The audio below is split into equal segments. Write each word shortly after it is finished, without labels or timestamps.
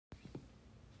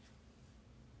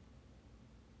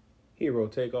Hero,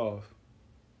 take off.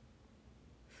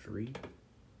 3,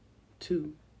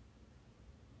 2,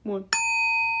 1.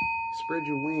 Spread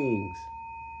your wings.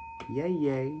 Yay,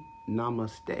 yay.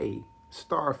 Namaste.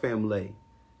 Star family.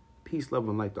 Peace, love,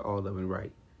 and light to all loving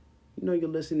right. You know you're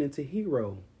listening to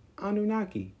Hero,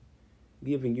 Anunnaki,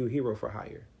 giving you Hero for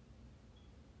hire.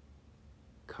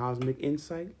 Cosmic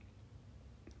insight,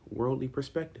 worldly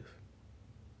perspective.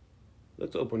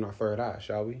 Let's open our third eye,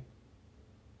 shall we?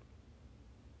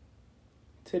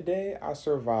 Today I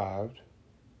survived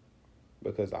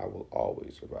because I will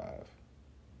always survive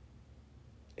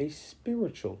a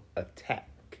spiritual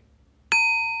attack.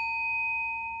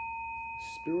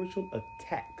 Spiritual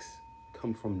attacks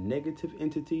come from negative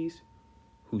entities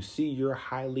who see your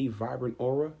highly vibrant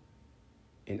aura,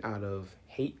 and out of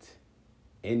hate,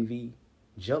 envy,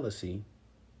 jealousy,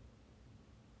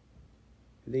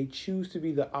 they choose to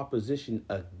be the opposition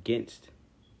against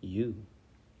you.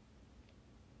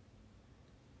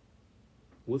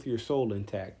 With your soul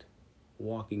intact,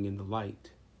 walking in the light,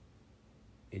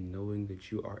 and knowing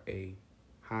that you are a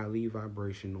highly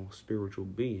vibrational spiritual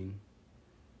being,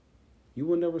 you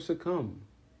will never succumb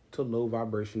to low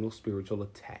vibrational spiritual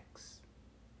attacks.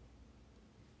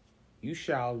 You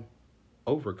shall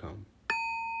overcome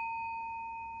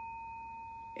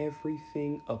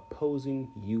everything opposing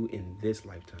you in this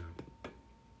lifetime.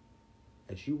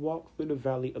 As you walk through the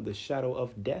valley of the shadow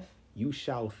of death, you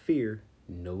shall fear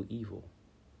no evil.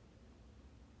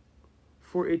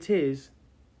 For it is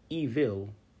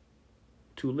evil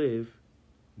to live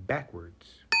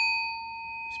backwards.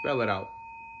 Spell it out.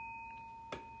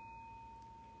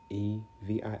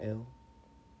 EVIL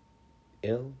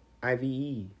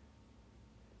LIVE.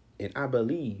 And I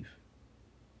believe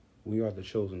we are the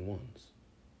chosen ones.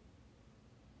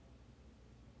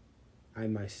 I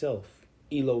myself,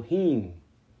 Elohim,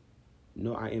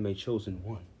 know I am a chosen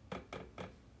one.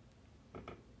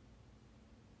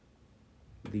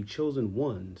 The chosen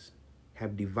ones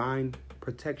have divine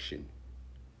protection.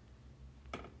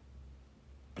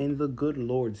 And the good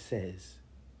Lord says,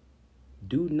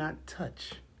 do not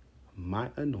touch my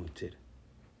anointed.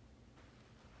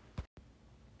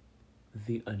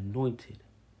 The anointed.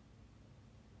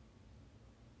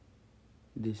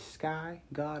 The sky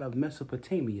god of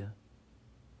Mesopotamia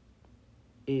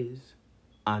is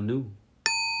Anu.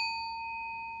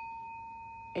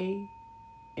 A-N-U.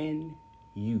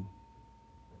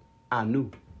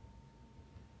 Anu.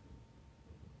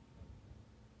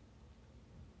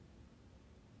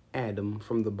 Adam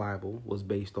from the Bible was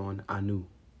based on Anu.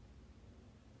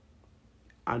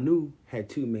 Anu had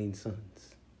two main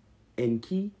sons,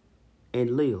 Enki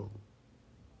and Lil.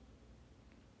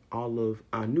 All of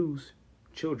Anu's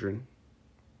children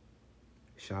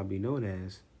shall be known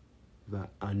as the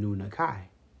Anunnaki,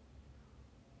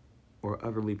 or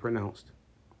otherly pronounced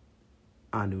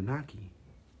Anunnaki.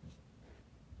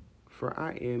 For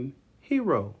I am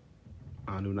Hero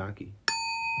Anunnaki,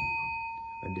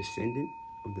 a descendant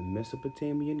of the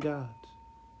Mesopotamian gods,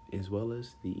 as well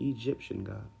as the Egyptian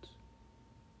gods.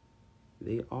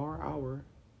 They are our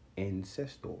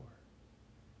ancestor.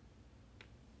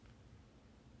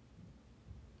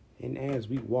 And as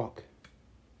we walk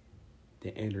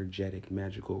the energetic,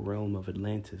 magical realm of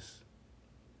Atlantis,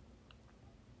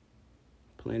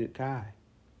 Planet Kai,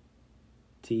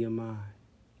 Tiamat,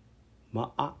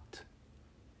 Ma'at,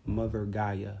 Mother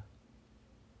Gaia,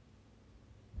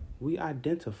 we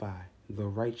identify the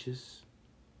righteous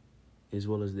as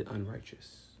well as the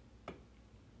unrighteous,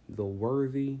 the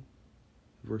worthy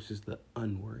versus the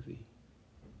unworthy,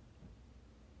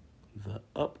 the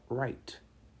upright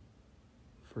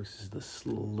versus the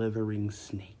slithering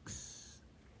snakes.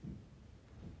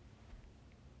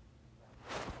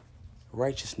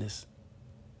 Righteousness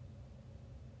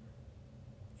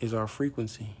is our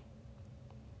frequency.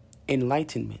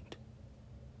 Enlightenment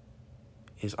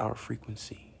is our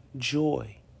frequency.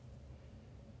 Joy.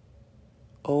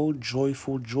 Oh,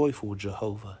 joyful, joyful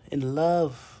Jehovah. And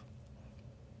love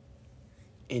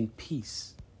and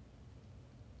peace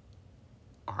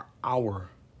are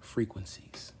our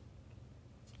frequencies.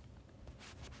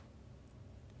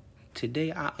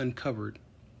 Today I uncovered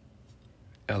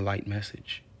a light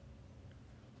message,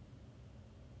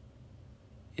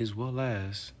 as well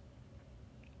as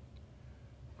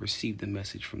received the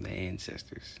message from the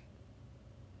ancestors.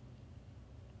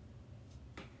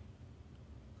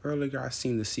 Earlier I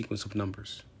seen the sequence of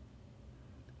numbers.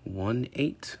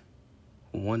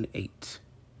 1818.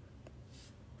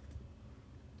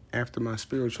 After my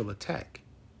spiritual attack,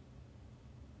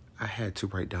 I had to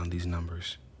write down these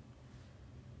numbers.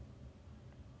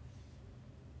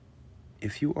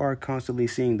 If you are constantly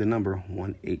seeing the number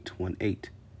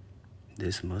 1818,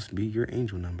 This must be your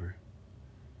angel number.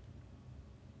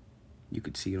 You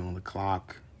could see it on the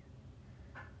clock.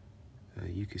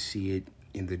 You could see it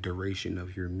in the duration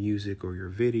of your music or your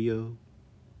video.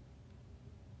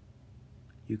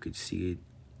 You could see it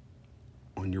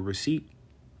on your receipt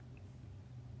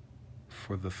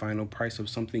for the final price of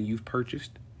something you've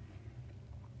purchased.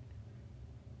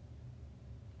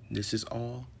 This is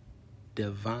all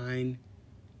divine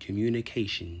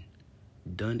communication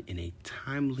done in a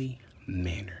timely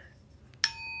manner.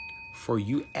 For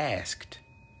you asked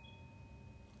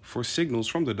for signals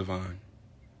from the divine.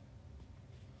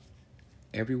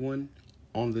 Everyone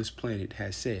on this planet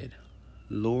has said,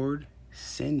 Lord,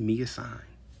 send me a sign.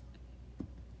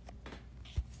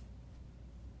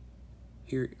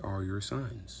 Here are your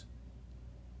signs.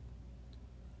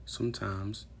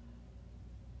 Sometimes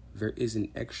there is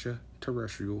an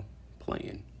extraterrestrial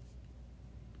plan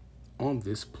on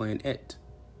this planet.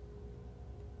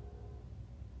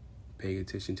 Pay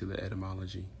attention to the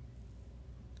etymology.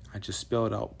 I just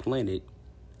spelled out planet,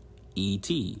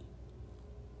 E-T,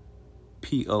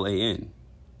 P-L-A-N.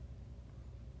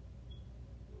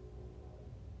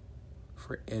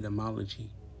 For etymology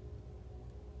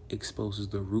exposes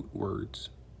the root words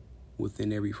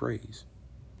within every phrase.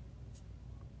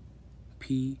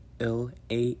 P-L-A-N-E-T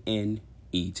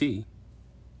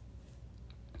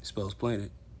spells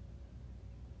planet.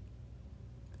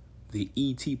 The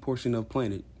E-T portion of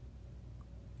planet,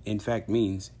 in fact,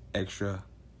 means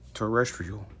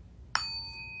extraterrestrial.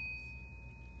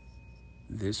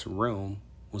 This realm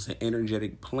was an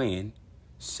energetic plan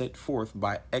set forth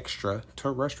by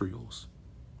extraterrestrials.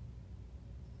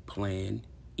 Plan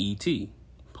E.T.,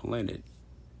 planet.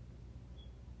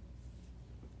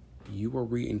 You are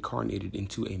reincarnated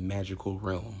into a magical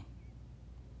realm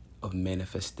of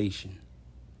manifestation.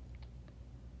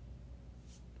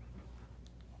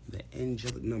 The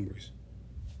angelic numbers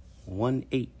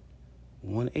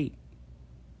 1818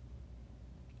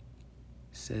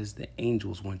 says the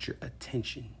angels want your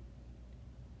attention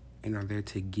and are there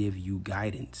to give you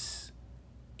guidance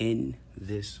in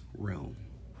this realm.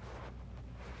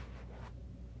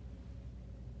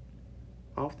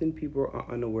 Often people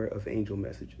are unaware of angel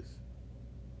messages,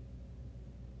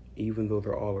 even though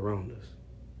they're all around us.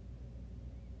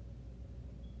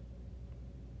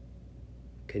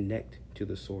 Connect to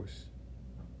the source.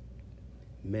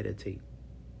 Meditate.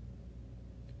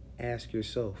 Ask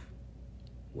yourself,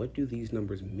 what do these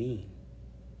numbers mean?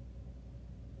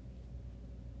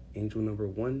 Angel number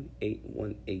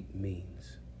 1818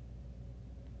 means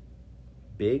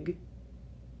big.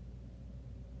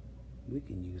 We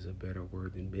can use a better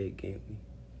word than big, can't we?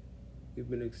 We've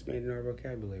been expanding our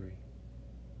vocabulary.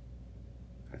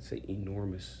 I'd say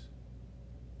enormous,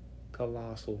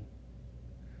 colossal,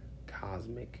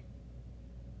 cosmic,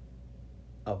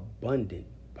 abundant,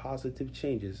 positive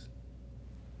changes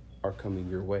are coming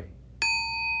your way.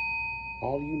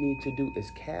 All you need to do is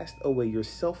cast away your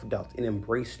self-doubt and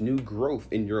embrace new growth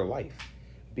in your life,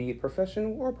 be it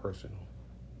professional or personal,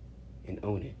 and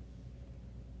own it.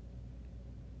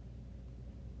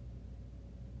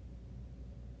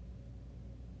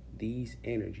 These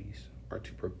energies are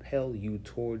to propel you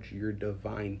towards your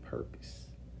divine purpose.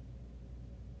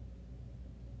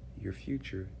 Your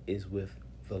future is with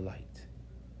the light.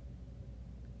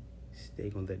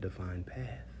 Stay on that divine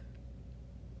path.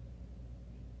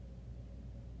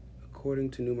 According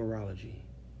to numerology,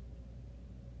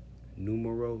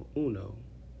 numero uno,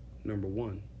 number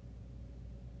 1,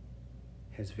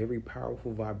 has very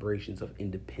powerful vibrations of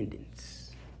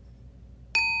independence,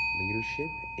 leadership,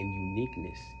 and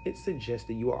uniqueness. It suggests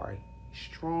that you are a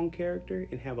strong character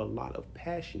and have a lot of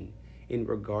passion in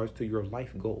regards to your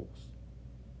life goals.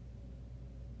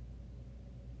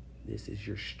 This is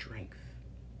your strength,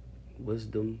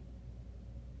 wisdom,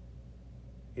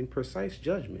 and precise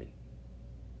judgment.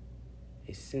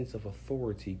 A sense of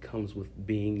authority comes with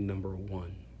being number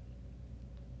 1,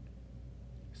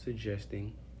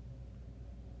 suggesting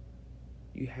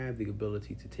you have the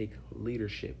ability to take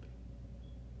leadership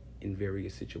in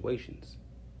various situations.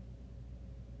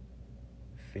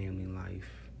 Family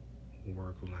life,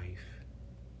 work life.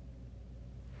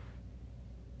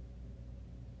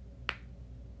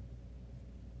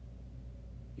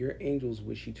 Your angels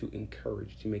wish you to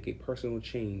encourage to make a personal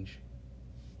change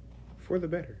for the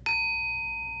better.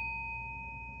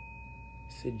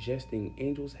 Suggesting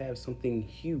angels have something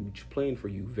huge planned for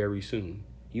you very soon.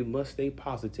 You must stay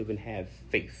positive and have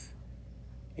faith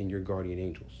in your guardian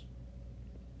angels.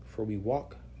 For we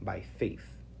walk by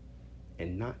faith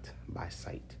and not by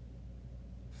sight.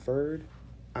 Third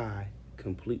eye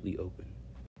completely open.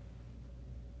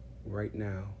 Right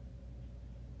now,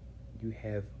 you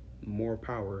have more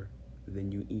power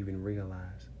than you even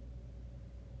realize.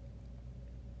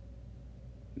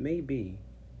 Maybe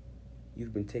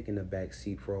you've been taking a back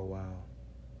seat for a while,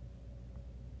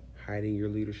 hiding your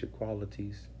leadership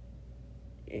qualities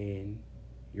and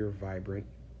your vibrant,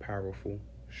 powerful,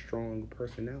 strong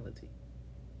personality.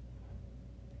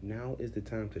 Now is the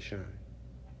time to shine.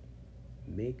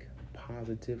 Make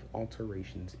positive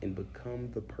alterations and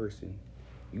become the person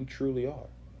you truly are.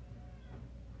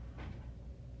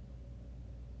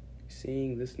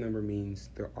 Seeing this number means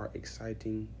there are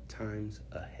exciting times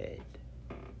ahead.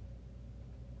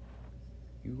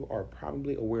 You are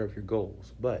probably aware of your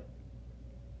goals, but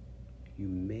you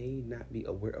may not be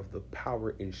aware of the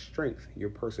power and strength your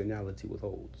personality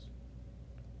withholds.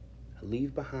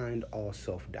 Leave behind all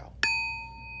self-doubt.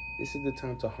 This is the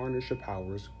time to harness your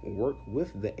powers, work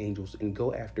with the angels, and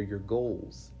go after your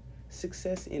goals.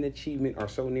 Success and achievement are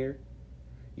so near.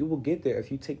 You will get there if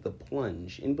you take the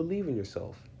plunge and believe in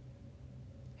yourself.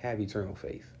 Have eternal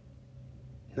faith,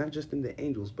 not just in the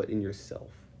angels, but in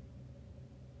yourself.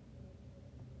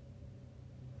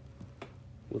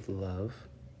 With love,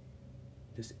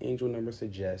 this angel number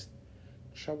suggests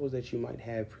troubles that you might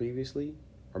have previously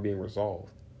are being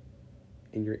resolved,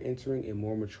 and you're entering a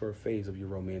more mature phase of your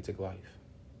romantic life.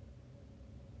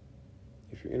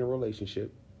 If you're in a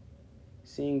relationship,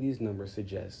 seeing these numbers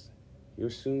suggests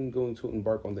you're soon going to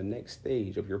embark on the next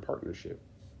stage of your partnership,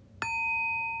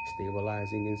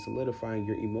 stabilizing and solidifying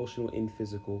your emotional and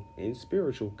physical and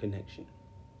spiritual connection.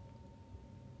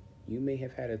 You may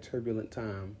have had a turbulent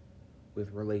time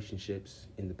with relationships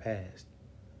in the past,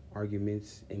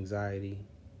 arguments, anxiety.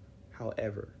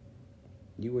 However,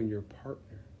 you and your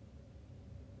partner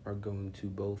are going to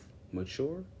both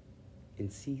mature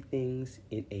and see things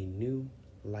in a new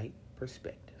light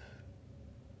perspective.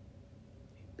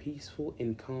 A peaceful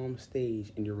and calm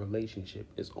stage in your relationship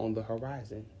is on the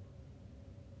horizon.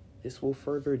 This will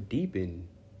further deepen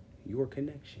your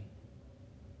connection.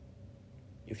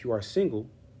 If you are single,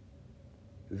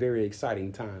 very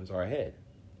exciting times are ahead.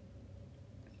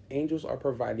 Angels are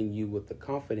providing you with the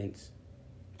confidence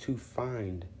to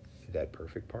find that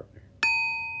perfect partner,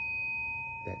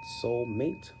 that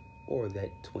soulmate, or that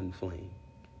twin flame.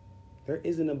 There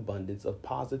is an abundance of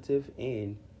positive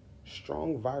and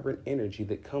strong, vibrant energy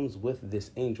that comes with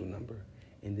this angel number,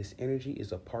 and this energy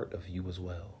is a part of you as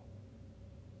well.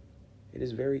 It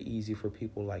is very easy for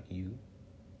people like you.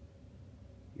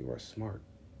 You are smart.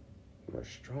 You are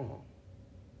strong.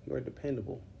 You are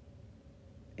dependable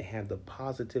and have the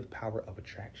positive power of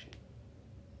attraction.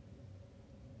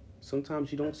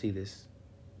 Sometimes you don't see this.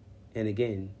 And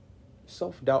again,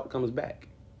 self-doubt comes back.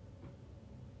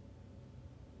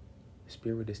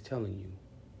 Spirit is telling you,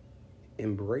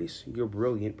 embrace your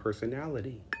brilliant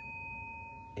personality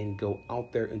and go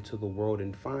out there into the world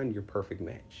and find your perfect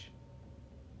match.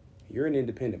 You're an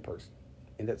independent person,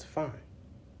 and that's fine.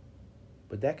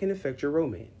 But that can affect your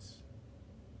romance.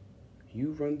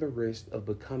 You run the risk of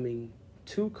becoming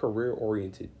too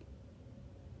career-oriented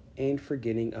and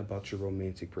forgetting about your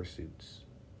romantic pursuits.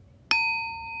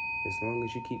 As long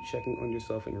as you keep checking on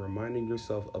yourself and reminding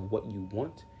yourself of what you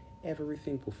want,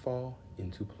 everything will fall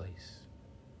into place.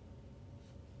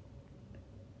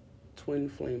 Twin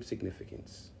flame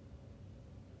significance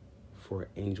for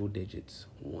angel digits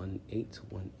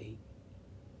 1818.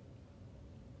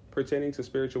 Pertaining to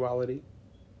spirituality,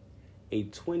 a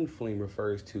twin flame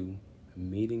refers to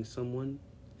meeting someone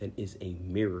that is a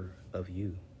mirror of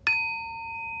you.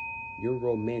 Your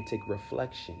romantic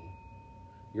reflection,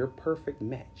 your perfect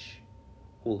match,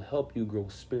 will help you grow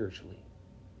spiritually.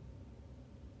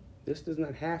 This does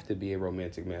not have to be a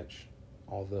romantic match,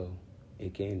 although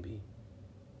it can be.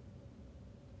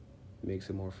 Makes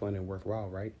it more fun and worthwhile,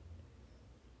 right?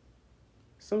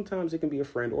 Sometimes it can be a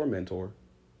friend or mentor,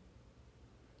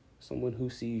 someone who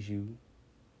sees you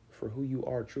for who you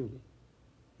are truly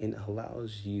and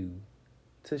allows you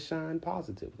to shine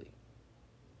positively.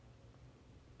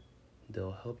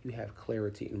 They'll help you have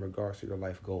clarity in regards to your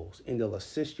life goals, and they'll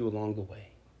assist you along the way.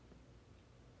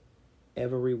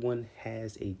 Everyone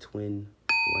has a twin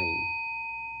flame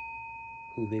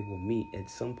who they will meet at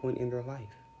some point in their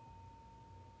life.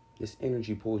 This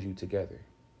energy pulls you together,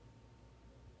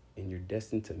 and you're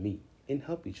destined to meet and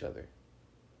help each other.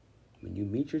 When you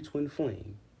meet your twin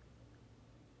flame,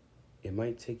 it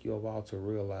might take you a while to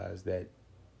realize that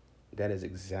that is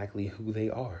exactly who they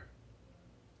are.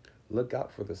 Look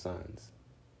out for the signs,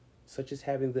 such as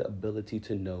having the ability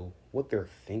to know what they're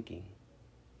thinking,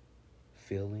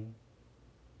 feeling,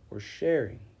 or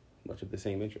sharing much of the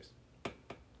same interest.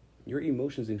 Your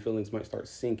emotions and feelings might start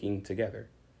syncing together,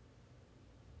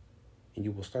 and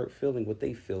you will start feeling what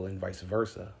they feel and vice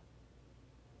versa.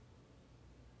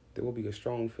 There will be a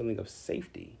strong feeling of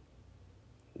safety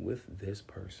with this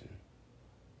person.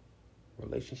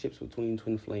 Relationships between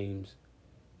twin flames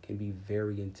can be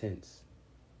very intense.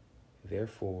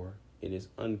 Therefore, it is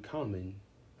uncommon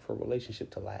for a relationship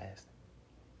to last.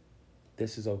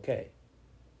 This is okay.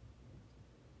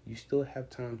 You still have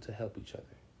time to help each other.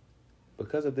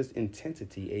 Because of this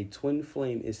intensity, a twin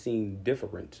flame is seen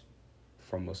different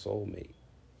from a soulmate.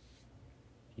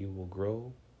 You will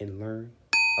grow and learn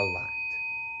a lot.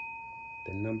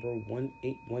 The number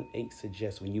 1818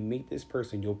 suggests when you meet this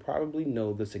person, you'll probably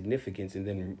know the significance, and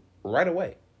then right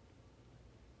away,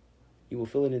 you will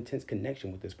feel an intense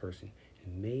connection with this person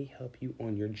and may help you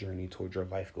on your journey towards your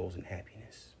life goals and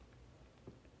happiness.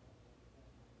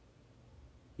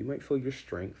 You might feel your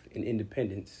strength and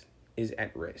independence is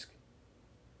at risk,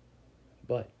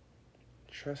 but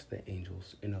trust the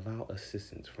angels and allow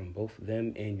assistance from both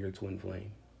them and your twin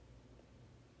flame.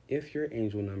 If your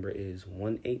angel number is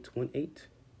 1818,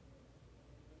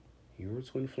 your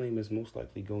twin flame is most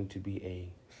likely going to be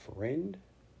a friend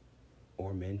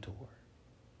or mentor.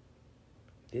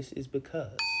 This is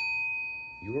because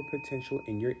your potential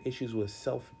and your issues with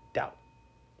self-doubt.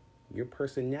 Your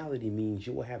personality means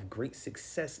you will have great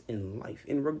success in life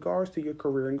in regards to your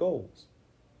career and goals.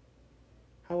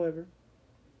 However,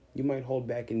 you might hold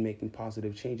back in making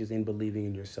positive changes and believing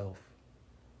in yourself.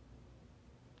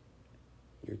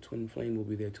 Your twin flame will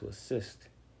be there to assist,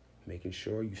 making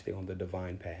sure you stay on the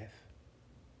divine path.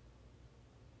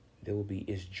 They will be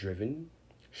as driven,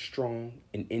 strong,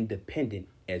 and independent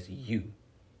as you,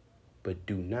 but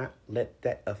do not let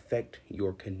that affect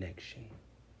your connection.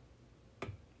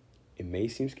 It may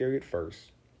seem scary at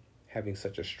first, having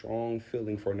such a strong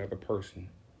feeling for another person,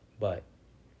 but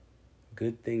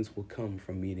good things will come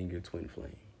from meeting your twin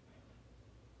flame.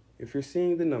 If you're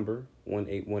seeing the number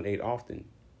 1818 often,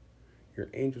 your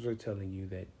angels are telling you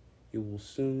that you will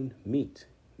soon meet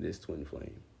this twin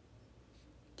flame.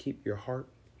 Keep your heart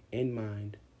and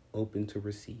mind open to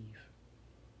receive.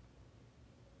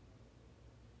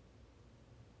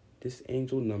 This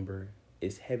angel number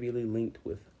is heavily linked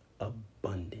with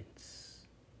abundance.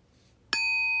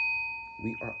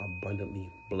 We are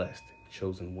abundantly blessed,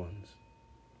 chosen ones.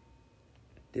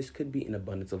 This could be an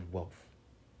abundance of wealth,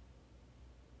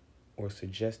 or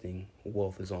suggesting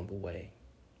wealth is on the way.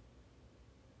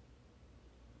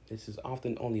 This is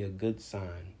often only a good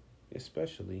sign,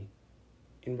 especially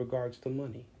in regards to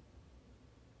money.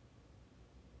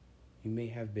 You may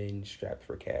have been strapped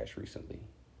for cash recently.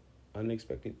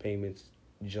 Unexpected payments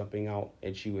jumping out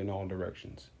at you in all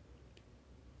directions.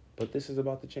 But this is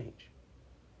about to change.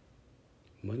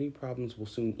 Money problems will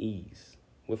soon ease,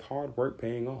 with hard work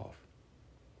paying off.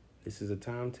 This is a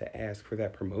time to ask for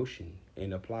that promotion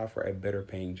and apply for a better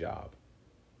paying job.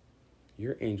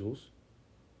 Your angels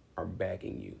are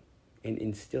backing you and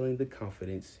instilling the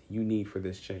confidence you need for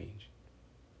this change.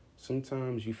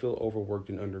 Sometimes you feel overworked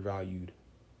and undervalued,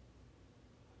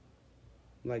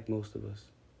 like most of us.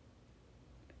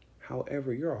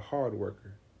 However, you're a hard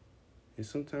worker, and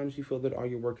sometimes you feel that all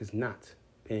your work is not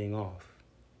paying off.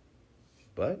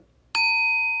 But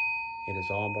it is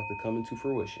all about to come into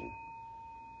fruition.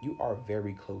 You are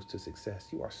very close to success.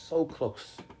 You are so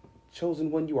close. Chosen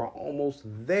one, you are almost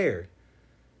there.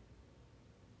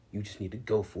 You just need to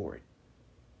go for it.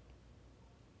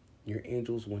 Your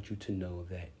angels want you to know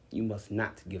that you must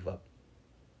not give up.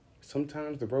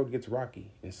 Sometimes the road gets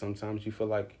rocky, and sometimes you feel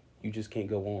like you just can't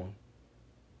go on.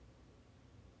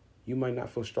 You might not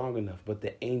feel strong enough, but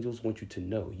the angels want you to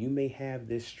know you may have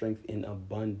this strength in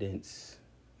abundance,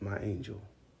 my angel.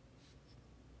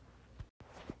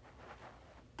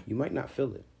 You might not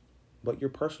feel it, but your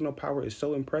personal power is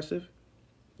so impressive,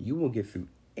 you will get through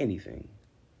anything.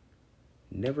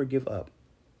 Never give up.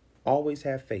 Always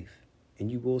have faith,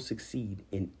 and you will succeed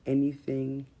in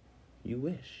anything you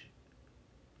wish.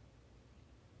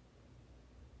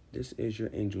 This is your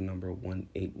angel number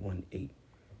 1818.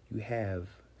 You have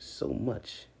so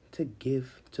much to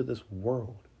give to this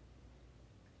world.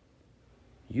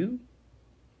 You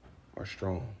are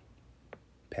strong,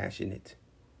 passionate,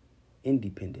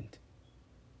 independent,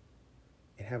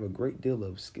 and have a great deal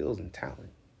of skills and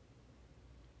talent.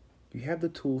 You have the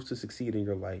tools to succeed in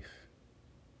your life.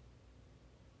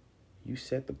 You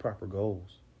set the proper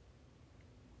goals.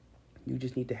 You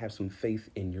just need to have some faith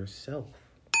in yourself.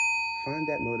 Find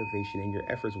that motivation and your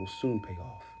efforts will soon pay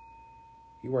off.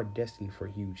 You are destined for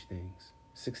huge things.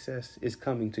 Success is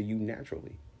coming to you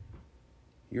naturally.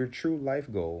 Your true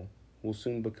life goal will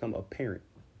soon become apparent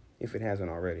if it hasn't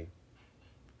already.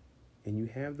 And you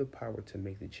have the power to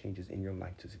make the changes in your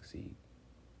life to succeed.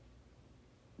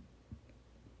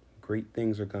 Great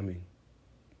things are coming.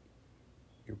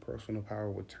 Your personal power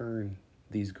will turn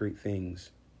these great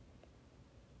things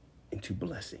into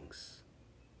blessings.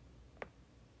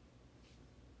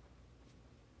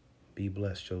 Be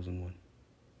blessed, chosen one.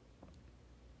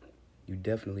 You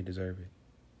definitely deserve it.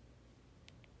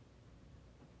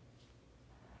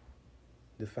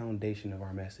 The foundation of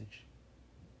our message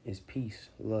is peace,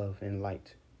 love, and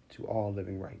light to all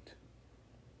living right.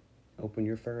 Open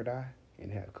your third eye and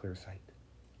have clear sight.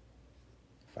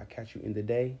 If I catch you in the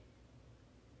day,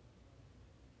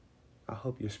 I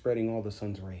hope you're spreading all the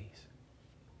sun's rays.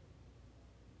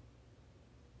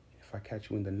 If I catch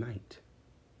you in the night,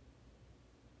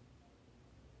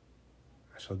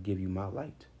 I shall give you my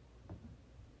light.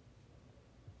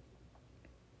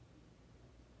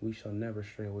 We shall never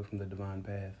stray away from the divine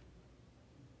path.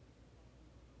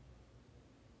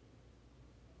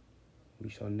 We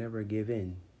shall never give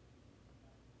in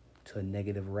to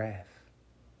negative wrath.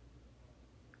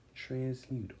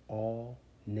 Transmute all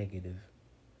negative,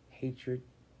 hatred,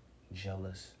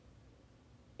 jealous,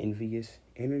 envious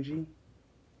energy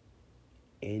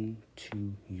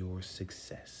into your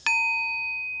success,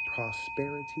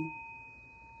 prosperity,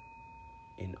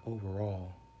 and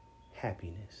overall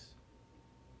happiness.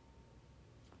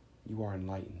 You are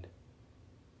enlightened.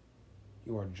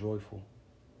 You are joyful.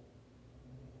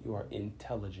 You are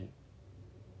intelligent,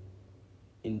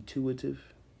 intuitive,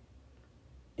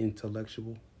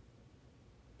 intellectual,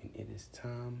 and it is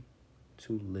time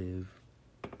to live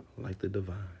like the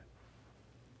divine.